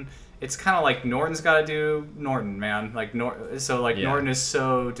Norton. It's kind of like Norton's got to do Norton, man. Like Norton is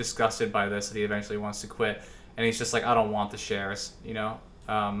so disgusted by this that he eventually wants to quit, and he's just like, I don't want the shares, you know.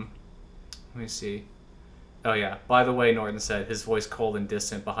 Let me see. Oh yeah. By the way, Norton said, his voice cold and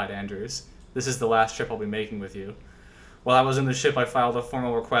distant behind Andrews. This is the last trip I'll be making with you. While I was in the ship, I filed a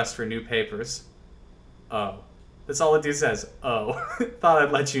formal request for new papers. Oh. That's all the dude says. Oh. Thought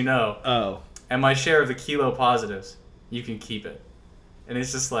I'd let you know. Oh. And my share of the kilo positives. You can keep it. And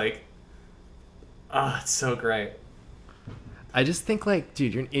it's just like, it's so great. I just think like,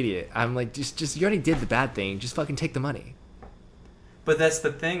 dude, you're an idiot. I'm like, just you already did the bad thing. Just fucking take the money. But that's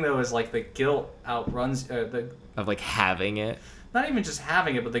the thing, though, is like the guilt outruns Of like having it. Not even just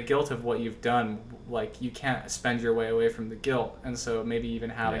having it, but the guilt of what you've done. Like, you can't spend your way away from the guilt, and so maybe even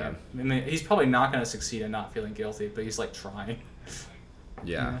having it. I mean, he's probably not going to succeed in not feeling guilty, but he's like trying.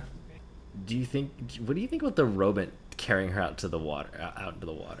 Yeah. What do you think about the robot carrying her out into the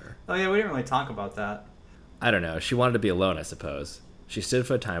water? Oh yeah, we didn't really talk about that. I don't know. She wanted to be alone, I suppose. She stood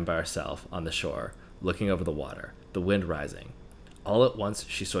for a time by herself on the shore, looking over the water, the wind rising. All at once,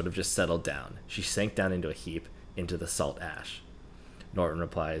 she sort of just settled down. She sank down into a heap, into the salt ash. Andrews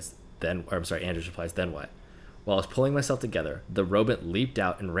replies, then what? While I was pulling myself together, the robot leaped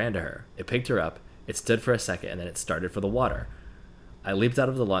out and ran to her. It picked her up, it stood for a second, and then it started for the water. I leaped out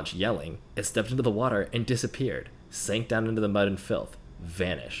of the launch yelling. It stepped into the water and disappeared, sank down into the mud and filth,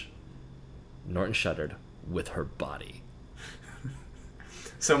 vanish. Norton shuddered with her body.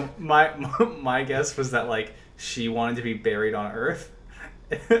 So my guess was that like she wanted to be buried on Earth,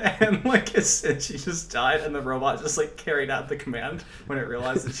 and like she just died, and the robot just like carried out the command when it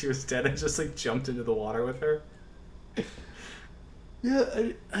realized that she was dead and just like jumped into the water with her. Yeah,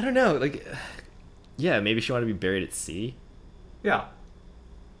 I don't know. Like, yeah, maybe she wanted to be buried at sea. Yeah.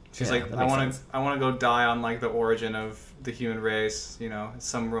 She's Yeah, like, that I makes want sense. to go die on like the origin of the human race. You know,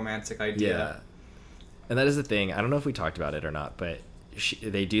 some romantic idea. Yeah. And that is the thing. I don't know if we talked about it or not, but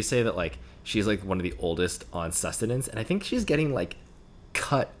they do say that like she's like one of the oldest on sustenance, and I think she's getting like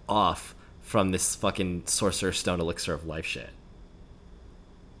cut off from this fucking Sorcerer's Stone elixir of life shit.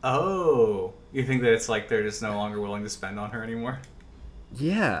 Oh, you think that it's like they're just no longer willing to spend on her anymore?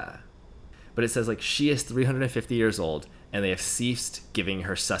 Yeah. But it says like she is 350 years old, and they have ceased giving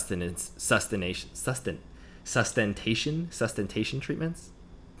her sustentation treatments.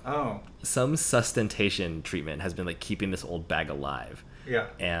 Oh, Some sustentation treatment has been like keeping this old bag alive, yeah.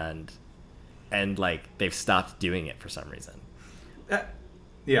 and like they've stopped doing it for some reason.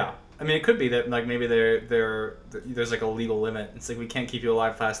 Yeah. I mean, it could be that like maybe there's like a legal limit. It's like we can't keep you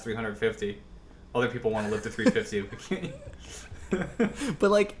alive past 350. Other people want to live to 350.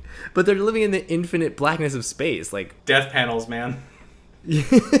 But they're living in the infinite blackness of space. Like, Death panels, man.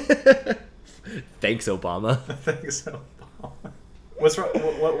 thanks, Obama. Thanks, so. What's wrong?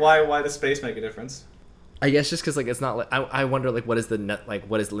 Why does space make a difference? I guess just because like it's not like I wonder like what is the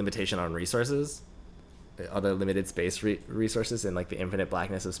what is the limitation on resources? Are there limited space resources in like the infinite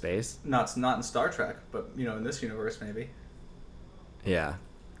blackness of space? Not in Star Trek, but you know, in this universe maybe. Yeah,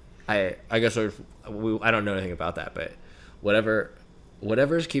 I guess I don't know anything about that, but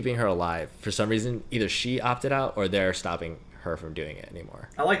whatever's keeping her alive for some reason, either she opted out or they're stopping her from doing it anymore.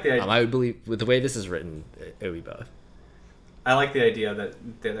 I like the idea. I would believe with the way this is written, it would be both. I like the idea that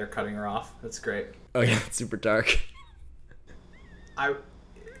they're cutting her off. That's great. Oh yeah, it's super dark.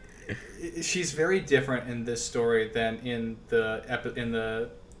 she's very different in this story than in the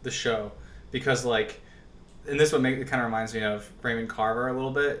show, because like, and this what it kind of reminds me of Raymond Carver a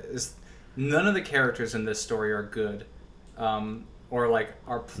little bit, is none of the characters in this story are good, or like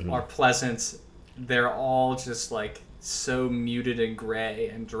are pleasant. They're all just like so muted and gray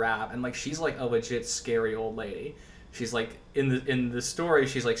and drab, and like she's like a legit scary old lady. She's like in the story,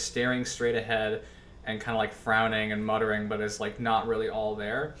 she's like staring straight ahead and kind of like frowning and muttering, but is like not really all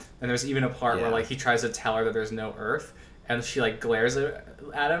there. And there's even a part where like he tries to tell her that there's no Earth, and she like glares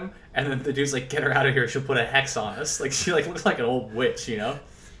at him, and then the dude's like, "Get her out of here! She'll put a hex on us." Like she like looks like an old witch, you know.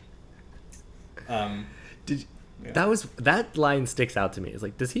 That line sticks out to me. It's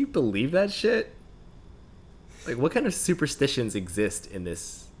like, does he believe that shit? Like, what kind of superstitions exist in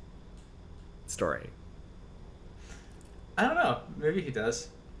this story? I don't know. Maybe he does.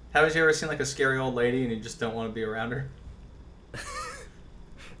 Haven't you ever seen like a scary old lady and you just don't want to be around her?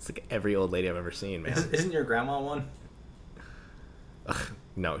 It's like every old lady I've ever seen, man. Isn't your grandma one? Ugh,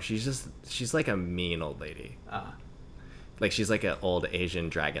 no, she's like a mean old lady. Like she's like an old Asian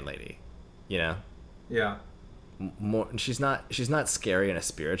dragon lady, you know? Yeah. More, she's not scary in a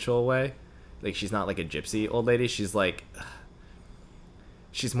spiritual way. Like she's not like a gypsy old lady. She's like,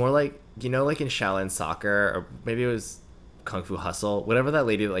 she's more like, you know, like in Shaolin Soccer, or maybe it was Kung Fu Hustle, whatever that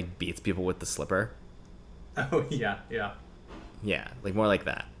lady that like beats people with the slipper. Oh yeah. Yeah, like more like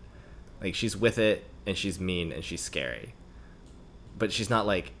that. Like she's with it, and she's mean, and she's scary, but she's not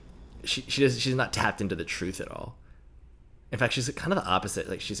like she's not tapped into the truth at all. In fact, she's kind of the opposite.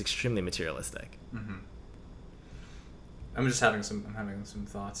 Like she's extremely materialistic. Mm-hmm. I'm having some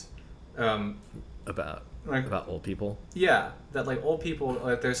thoughts about old people. Yeah, that like old people,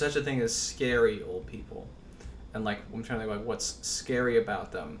 like there's such a thing as scary old people, and like I'm trying to think like what's scary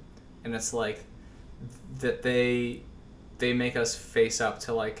about them, and it's like that they make us face up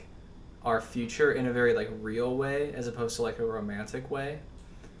to like our future in a very like real way, as opposed to like a romantic way.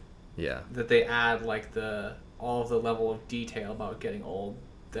 Yeah. That they add like all of the level of detail about getting old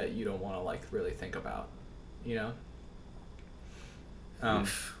that you don't want to like really think about, you know.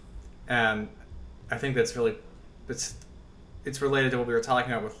 And I think that's really it's related to what we were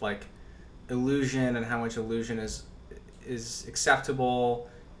talking about with like illusion and how much illusion is acceptable,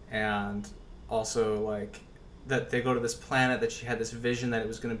 and also like that they go to this planet that she had this vision that it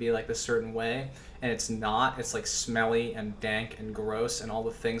was going to be like this certain way, and it's not. It's like smelly and dank and gross, and all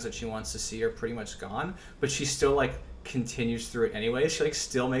the things that she wants to see are pretty much gone, but she still like continues through it anyway. She like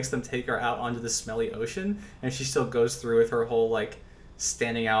still makes them take her out onto the smelly ocean, and she still goes through with her whole like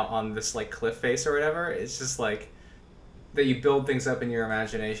standing out on this like cliff face or whatever. It's just like that you build things up in your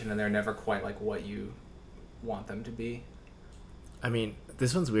imagination and they're never quite like what you want them to be. I mean,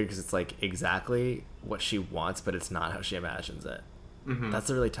 this one's weird because it's like exactly what she wants, but it's not how she imagines it. Mm-hmm. That's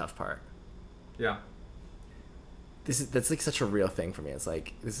the really tough part. Yeah. That's like such a real thing for me. It's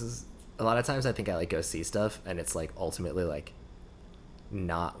like, this is a lot of times I think I like go see stuff and it's like ultimately like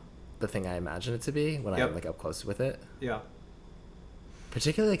not the thing I imagine it to be when I'm like up close with it. Yeah.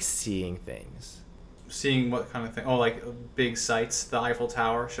 Particularly like seeing things. Seeing what kind of thing? Oh, like big sights, the Eiffel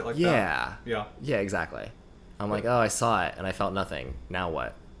Tower, shit like that. Yeah. Yeah, exactly. I'm like, oh, I saw it and I felt nothing. Now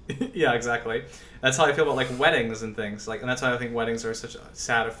what? Yeah, exactly. That's how I feel about like weddings and things. Like, and that's why I think weddings are such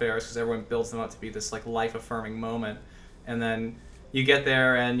sad affairs, because everyone builds them up to be this like life-affirming moment, and then you get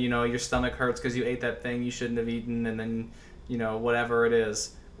there and you know your stomach hurts because you ate that thing you shouldn't have eaten, and then you know whatever it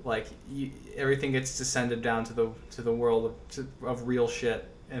is. Like everything gets descended down to the world of real shit,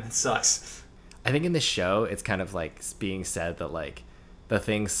 and it sucks. I think in this show, it's kind of like being said that like the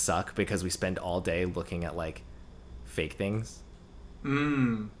things suck because we spend all day looking at like fake things.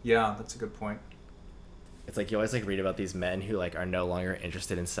 Yeah, that's a good point. It's like you always like read about these men who like are no longer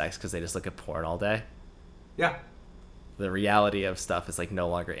interested in sex because they just look at porn all day. Yeah. The reality of stuff is like no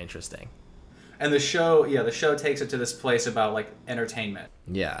longer interesting. And the show takes it to this place about like entertainment.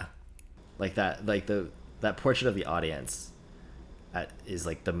 Yeah, like that, like that portrait of the audience is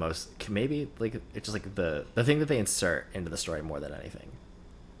like the most, maybe like it's just like the thing that they insert into the story more than anything.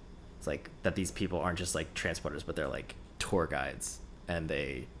 It's like that these people aren't just like transporters, but they're like tour guides, and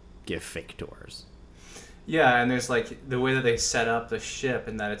they give fake tours. Yeah, and there's like the way that they set up the ship,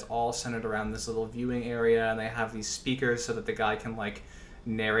 and that it's all centered around this little viewing area, and they have these speakers so that the guy can like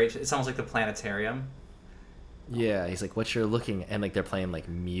narrate. It sounds like the planetarium. Yeah, he's like, what you're looking, and like they're playing like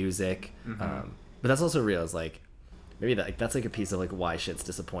music. But that's also real. It's like maybe that's like a piece of like why shit's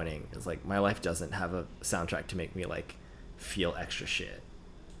disappointing. It's like my life doesn't have a soundtrack to make me like feel extra shit.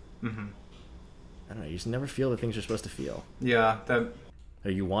 I don't know, you just never feel the things you're supposed to feel. Yeah, that. Or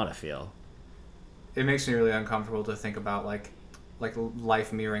you want to feel. It makes me really uncomfortable to think about like like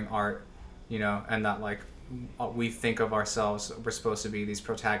life mirroring art, you know, and that like we think of ourselves, we're supposed to be these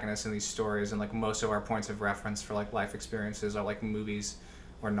protagonists in these stories, and like most of our points of reference for like life experiences are like movies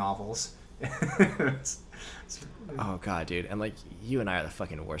or novels. Oh god, dude, and like you and I are the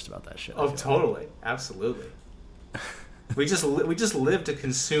fucking worst about that shit. I Oh, feel totally, absolutely. we just live to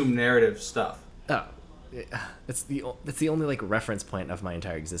consume narrative stuff. like. Oh, that's the only like reference point of my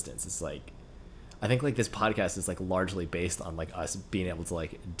entire existence. It's like, I think like this podcast is like largely based on like us being able to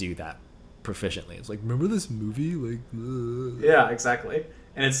like do that proficiently. It's like, remember this movie? Like, Yeah, exactly.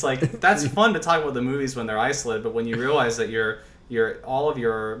 And it's like that's fun to talk about the movies when they're isolated, but when you realize that your all of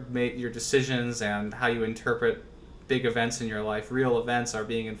your decisions and how you interpret big events in your life, real events, are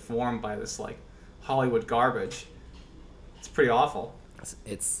being informed by this like Hollywood garbage. It's pretty awful.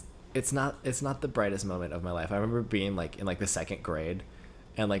 it's not the brightest moment of my life. I remember being like in like the second grade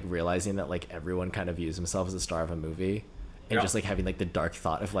and like realizing that like everyone kind of views himself as a star of a movie, and Yeah. just like having like the dark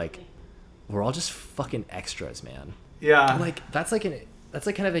thought of like, we're all just fucking extras, man. Yeah. And, like that's kind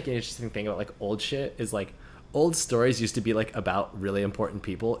of like an interesting thing about like old shit is like old stories used to be like about really important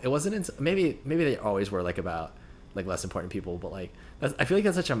people. It wasn't maybe they always were like about like less important people, but like I feel like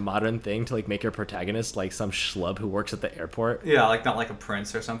that's such a modern thing to like make your protagonist like some schlub who works at the airport. Yeah, like not like a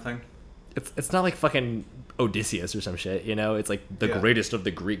prince or something. It's not like fucking Odysseus or some shit, you know? It's like the Yeah. greatest of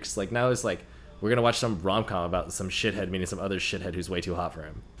the Greeks. Like now it's like we're gonna watch some rom-com about some shithead meeting some other shithead who's way too hot for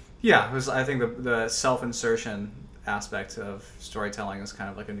him. Yeah, it was, I think the self-insertion aspect of storytelling is kind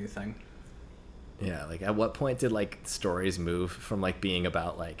of like a new thing. Yeah, like at what point did like stories move from like being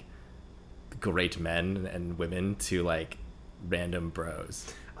about like great men and women to like random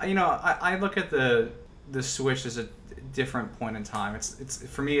bros? You know, I look at the Switch as a different point in time. It's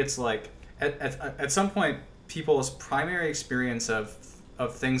for me, it's like at some point, people's primary experience of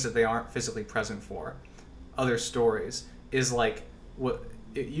things that they aren't physically present for, other stories, is like what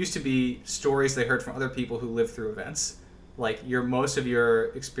it used to be stories they heard from other people who lived through events. Like most of your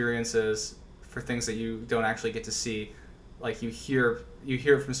experiences for things that you don't actually get to see, like you hear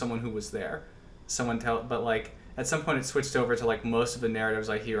it from someone who was there. But like at some point it switched over to like most of the narratives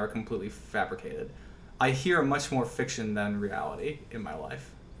I hear are completely fabricated. I hear much more fiction than reality in my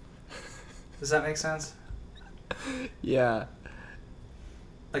life. Does that make sense? Yeah.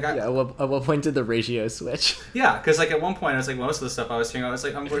 Like Yeah, at what point did the ratio switch? Yeah, because like at one point I was like most of the stuff I was hearing, I was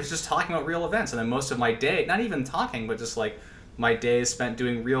like we're just talking about real events, and then most of my day, not even talking, but just like my day is spent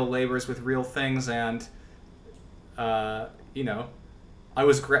doing real labors with real things, and you know,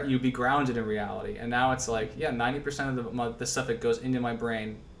 you'd be grounded in reality, and now it's like 90% of the stuff that goes into my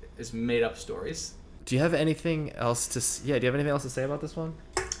brain is made up stories. Do you have anything else to say about this one?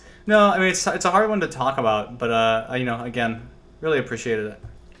 No, I mean it's a hard one to talk about, but you know, again, really appreciated it.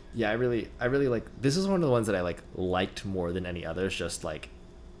 Yeah, I really like this is one of the ones that I like liked more than any others. Just like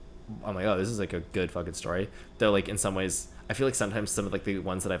I'm like, oh, this is like a good fucking story. Though like in some ways I feel like sometimes some of like the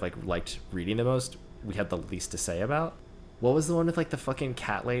ones that I've like liked reading the most we had the least to say about. What was the one with like the fucking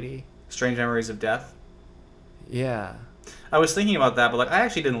cat lady? Strange Memories of Death. Yeah. I was thinking about that, but like I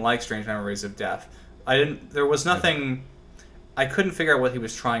actually didn't like Strange Memories of Death. There was nothing. I couldn't figure out what he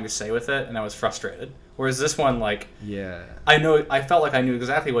was trying to say with it, and I was frustrated. Whereas this one, like, Yeah. I felt like I knew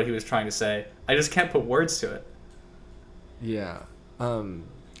exactly what he was trying to say. I just can't put words to it. Yeah.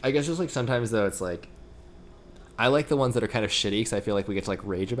 I guess just like sometimes though it's like I like the ones that are kind of shitty because I feel like we get to like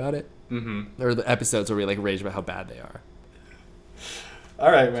rage about it. Mm-hmm. Or the episodes where we like rage about how bad they are.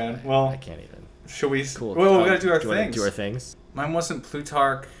 All right, man. Well, I can't even. should we? Cool. Well, we gotta do our do you wanna things. do our things. Mine wasn't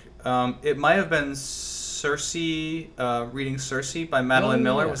Plutarch. It might have been Circe. Reading Circe by Madeline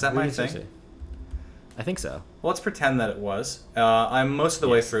Miller. Was that my Reading thing? Circe. I think so. Well, let's pretend that it was. I'm most of the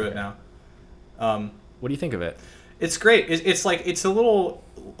way Yes, through it okay. now. What do you think of it? It's great. It's like it's a little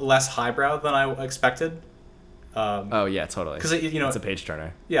less highbrow than I expected. Oh yeah, totally. 'Cause you know, it's a page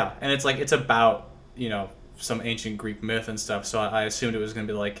turner. Yeah, and it's like it's about some ancient Greek myth and stuff. So I assumed it was going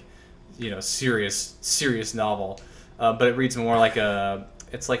to be like serious novel, but it reads more like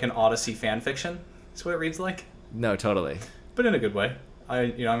it's like an Odyssey fan fiction. That's what it reads like, No, totally. but in a good way.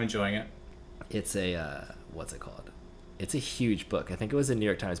 I'm enjoying it. It's a what's it called? It's a huge book. I think it was a New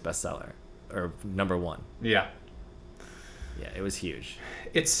York Times bestseller or #1. Yeah, Yeah, it was huge.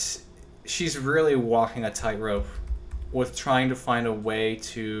 She's really walking a tightrope with trying to find a way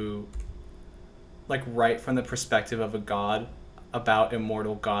to like write from the perspective of a god about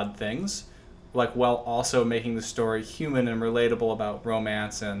immortal god things, like while also making the story human and relatable about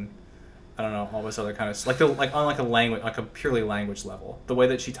romance and I don't know, all this other kind of like on like a language, like a purely language level. The way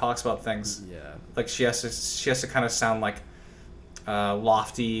that she talks about things, Yeah. like she has to kind of sound like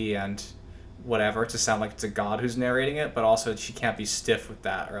lofty and whatever to sound like it's a god who's narrating it, but also she can't be stiff with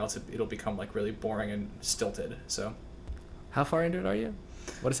that, or else it'll become like really boring and stilted. So, How far into it are you?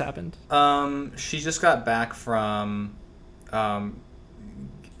 What has happened? she just got back from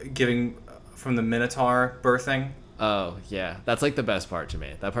giving from the Minotaur birthing Oh yeah, that's like the best part to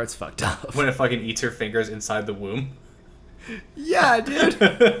me. That part's fucked up. when it fucking eats her fingers inside the womb. Yeah, dude.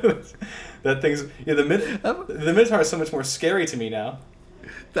 That thing's the Minotaur is so much more scary to me now.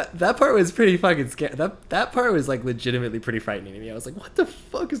 That part was pretty fucking scary. That part was like legitimately pretty frightening to me. I was like, what the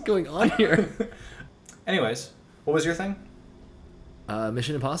fuck is going on here? Anyways, what was your thing?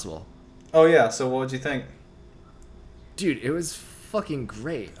 Mission Impossible. Oh yeah, so what would you think? Dude, it was fucking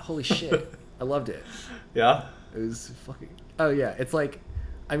great. Holy shit. I loved it. Yeah. It was fucking... Oh yeah, it's like...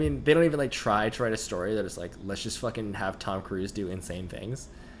 I mean, they don't even like try to write a story. They're just like, let's just fucking have Tom Cruise do insane things.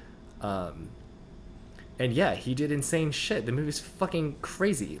 And yeah, he did insane shit. The movie's fucking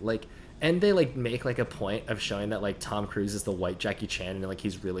crazy. Like, and they like make like a point of showing that like Tom Cruise is the white Jackie Chan and like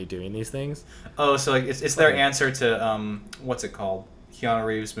he's really doing these things. Oh, so like it's their answer to what's it called? Keanu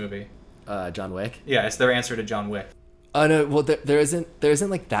Reeves movie. John Wick. Yeah, it's their answer to John Wick. Oh no, well there isn't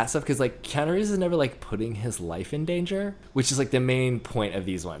like that stuff because like Keanu Reeves is never like putting his life in danger, which is like the main point of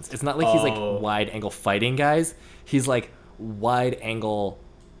these ones. It's not like he's like wide angle fighting guys. He's like wide angle,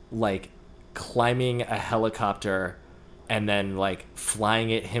 like climbing a helicopter and then like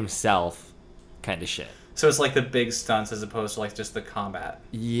flying it himself, kind of shit. So it's like the big stunts as opposed to like just the combat.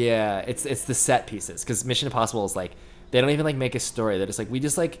 Yeah, it's the set pieces because Mission Impossible is like they don't even like make a story. They're just like we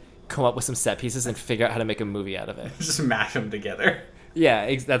just like come up with some set pieces and figure out how to make a movie out of it. Just mash them together.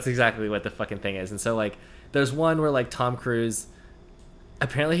 Yeah, that's exactly what the fucking thing is. And so like there's one where like Tom Cruise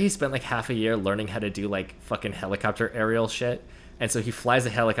apparently he spent like half a year learning how to do like fucking helicopter aerial shit, and so he flies a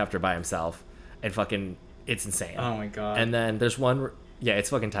helicopter by himself and fucking it's insane. Oh my god. And then there's one yeah, it's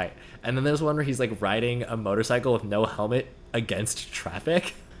fucking tight. And then there's one where he's like riding a motorcycle with no helmet against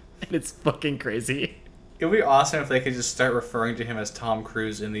traffic and it's fucking crazy. It would be awesome if they could just start referring to him as Tom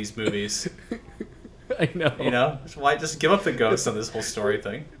Cruise in these movies. I know. You know? Why just give up the ghost on this whole story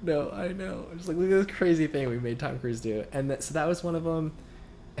thing? No, I know. I'm just like, look at this crazy thing we made Tom Cruise do. And so that was one of them.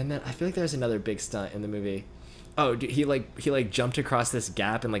 And then I feel like there's another big stunt in the movie. Oh, dude, he jumped across this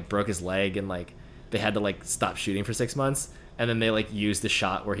gap and like broke his leg and like they had to like stop shooting for 6 months. And then they like used the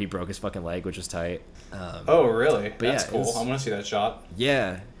shot where he broke his fucking leg, which was tight. Oh, really? That's yeah, cool. was- I want to see that shot.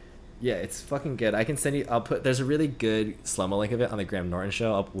 Yeah. Yeah, it's fucking good. I can send you. There's a really good slow-mo link of it on the Graham Norton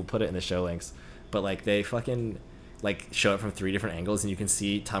show. We'll put it in the show links. But like they fucking like show it from 3 different angles, and you can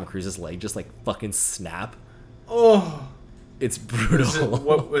see Tom Cruise's leg just like fucking snap. Oh. It's brutal.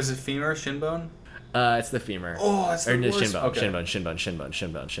 What was it? Femur, shin bone? It's the femur. Oh, that's the or no, worst. shin bone, Okay. shin bone. Shin bone.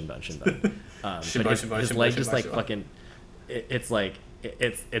 Shin But bone, his shin bone, leg shin just bone, like shin bone. fucking. It's like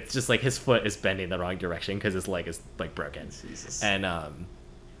it's just like his foot is bending the wrong direction because his leg is like broken. Jesus. And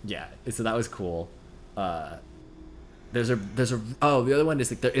yeah, so that was cool. There's a the other one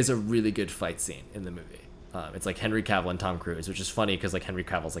is like there is a really good fight scene in the movie. It's like Henry Cavill and Tom Cruise, which is funny because like Henry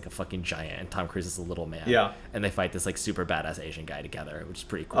Cavill's like a fucking giant and Tom Cruise is a little man. Yeah. And they fight this like super badass Asian guy together, which is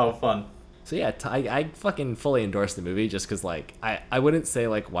pretty cool. Oh, fun. So yeah, I fucking fully endorse the movie just because like I wouldn't say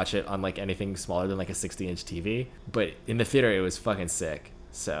like watch it on like anything smaller than like a 60-inch TV, but in the theater it was fucking sick.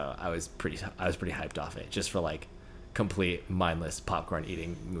 So I was pretty hyped off it just for like complete mindless popcorn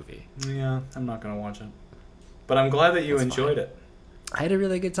eating movie. Yeah, I'm not gonna watch it, but I'm glad that you That's enjoyed fine. it. I had a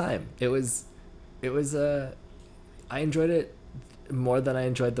really good time. It was I enjoyed it more than I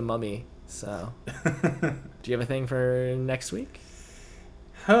enjoyed The Mummy. So, do you have a thing for next week?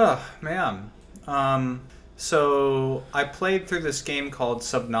 Oh, man. So I played through this game called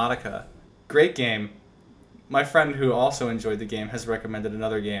Subnautica. Great game. My friend who also enjoyed the game has recommended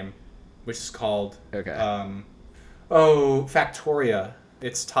another game, which is called Factoria.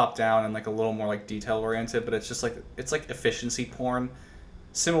 It's top down and like a little more like detail oriented, but it's like efficiency porn.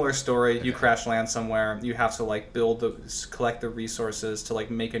 Similar story. You crash land somewhere. You have to like collect the resources to like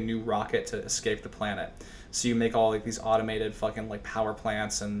make a new rocket to escape the planet. So you make all like these automated fucking like power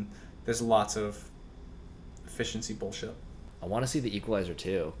plants, and there's lots of efficiency bullshit. I want to see The Equalizer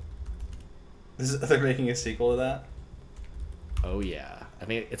 2. They're making a sequel to that. Oh yeah, I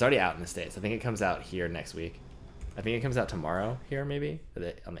think it's already out in the States. I think it comes out here next week. I think it comes out tomorrow here, maybe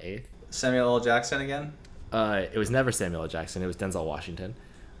on the 8th. Samuel L. Jackson again. It was never Samuel L. Jackson. It was Denzel Washington.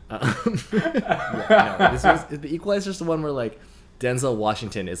 Yeah, no, The Equalizer is the one where like Denzel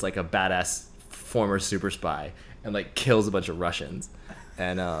Washington is like a badass former super spy and like kills a bunch of Russians,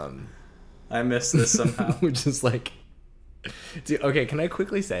 and I missed this somehow. which is like, dude. Okay, can I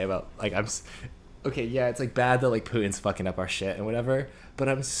quickly say about like okay, yeah, it's like bad that like Putin's fucking up our shit and whatever, but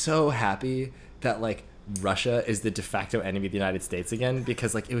I'm so happy that like Russia is the de facto enemy of the United States again,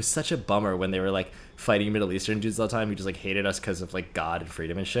 because like it was such a bummer when they were like fighting Middle Eastern dudes all the time who just like hated us because of like God and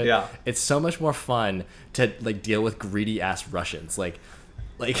freedom and shit. Yeah. It's so much more fun to like deal with greedy ass Russians. Like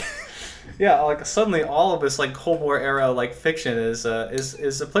Yeah, like suddenly all of this like Cold War era like fiction is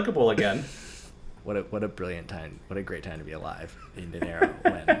applicable again. what a brilliant time, what a great time to be alive in an era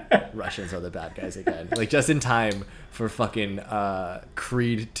when Russians are the bad guys again. Like just in time for fucking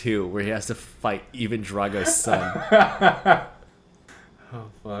Creed 2 where he has to fight Ivan Drago's son. Oh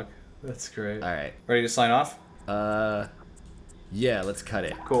fuck. That's great. All right. Ready to sign off? Yeah, let's cut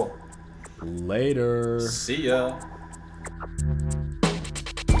it. Cool. Later. See ya.